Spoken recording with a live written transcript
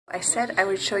I said I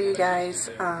would show you guys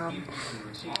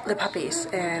the puppies,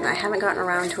 and I haven't gotten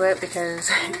around to it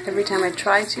because every time I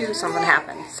try to, something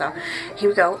happens. So here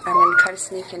we go. I'm going to try to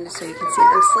sneak in so you can see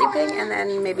them sleeping and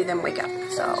then maybe them wake up.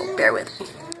 So bear with me.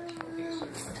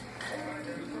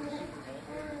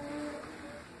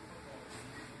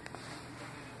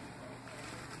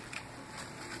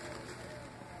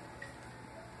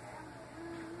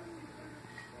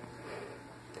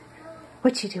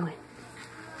 What you doing?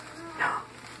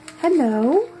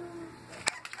 Hello.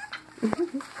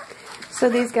 So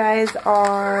these guys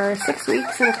are 6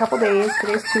 weeks in a couple days.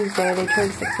 Today's Tuesday. They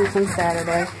turned 6 weeks on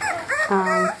Saturday.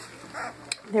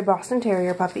 They're Boston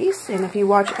Terrier puppies. And if you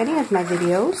watch any of my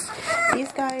videos,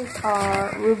 these guys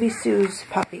are RubySue's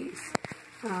puppies.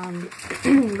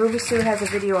 RubySue has a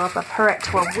video up of her at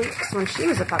 12 weeks when she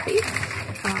was a puppy.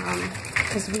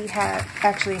 Because we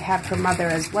actually have her mother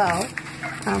as well.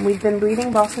 We've been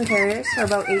breeding Boston Terriers for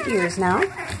about 8 years now.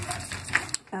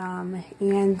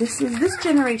 And this is this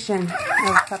generation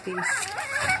of puppies.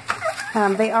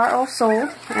 They are all sold.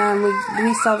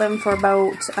 We sell them for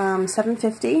about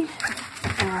 $7.50,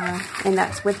 and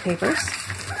that's with papers.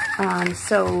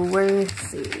 So let's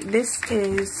see. This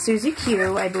is Susie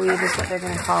Q, I believe is what they're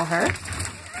going to call her.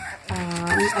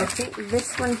 I think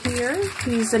this one here,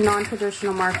 he's a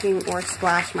non-traditional marking or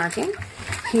splash marking.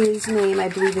 His name, I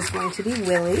believe, is going to be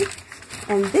Willie.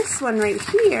 And this one right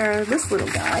here, this little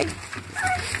guy,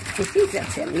 I think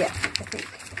that's him, yeah, I think,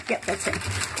 yep, that's him.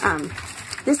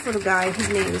 This little guy, his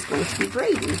name is going to be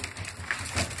Brady.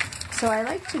 So I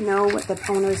like to know what the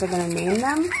owners are going to name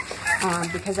them,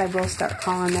 because I will start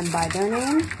calling them by their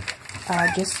name,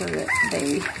 just so that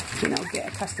they, get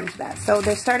accustomed to that. So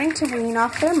they're starting to wean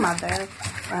off their mother.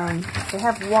 They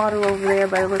have water over there,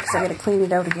 but it looks like I got to clean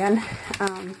it out again.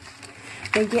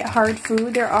 They get hard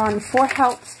food. They're on 4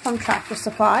 Helps from Tractor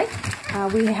Supply.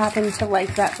 We happen to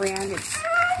like that brand. It's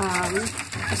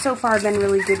so far been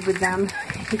really good with them.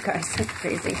 You guys are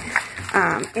crazy.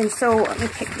 And so let me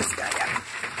pick this guy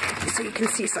up so you can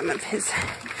see some of his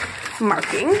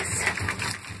markings.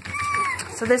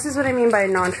 So this is what I mean by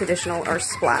non-traditional or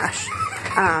splash.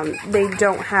 They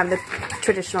don't have the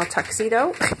traditional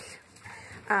tuxedo.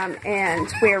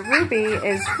 And where Ruby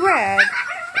is red,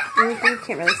 you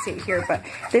can't really see it here, but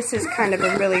this is kind of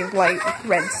a really light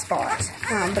red spot.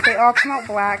 But they all come out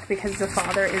black because the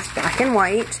father is black and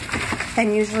white,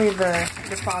 and usually the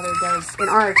father does, in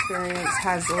our experience,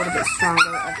 has a little bit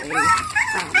stronger of a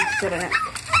genetic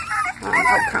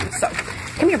outcome. So,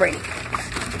 come here, Brady.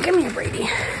 Come here, Brady.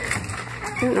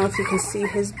 I don't know if you can see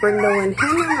his brindle in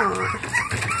him or not.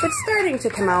 It's starting to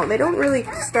come out. They don't really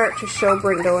start to show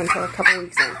brindle until a couple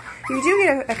weeks in. You do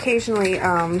get occasionally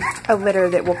a litter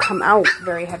that will come out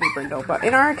very heavy brindle, but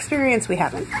in our experience, we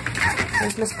haven't.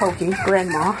 There's Miss Pokey,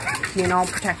 Grandma, being all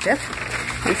protective.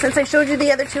 And since I showed you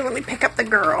the other two, let me pick up the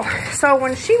girl. So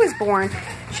when she was born,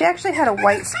 she actually had a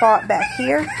white spot back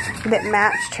here that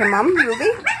matched her mom, Ruby.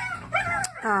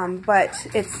 But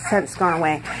it's since gone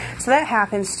away. So that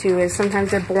happens too, is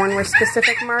sometimes they're born with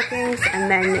specific markings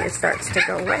and then it starts to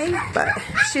go away. But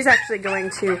she's actually going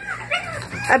to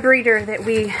a breeder that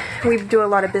we do a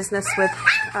lot of business with,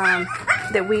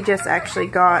 that we just actually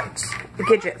got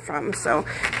Gidget from. So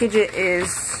Gidget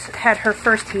had her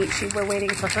first heat. We're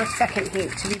waiting for her second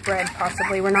heat to be bred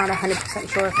possibly. We're not 100%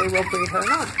 sure if they will breed her or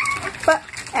not. But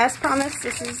as promised,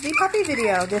 this is the puppy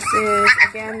video. This is,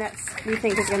 again, we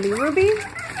think is going to be Ruby.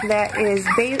 That is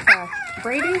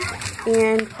Brady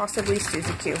and possibly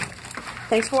Susie Q.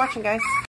 Thanks for watching, guys.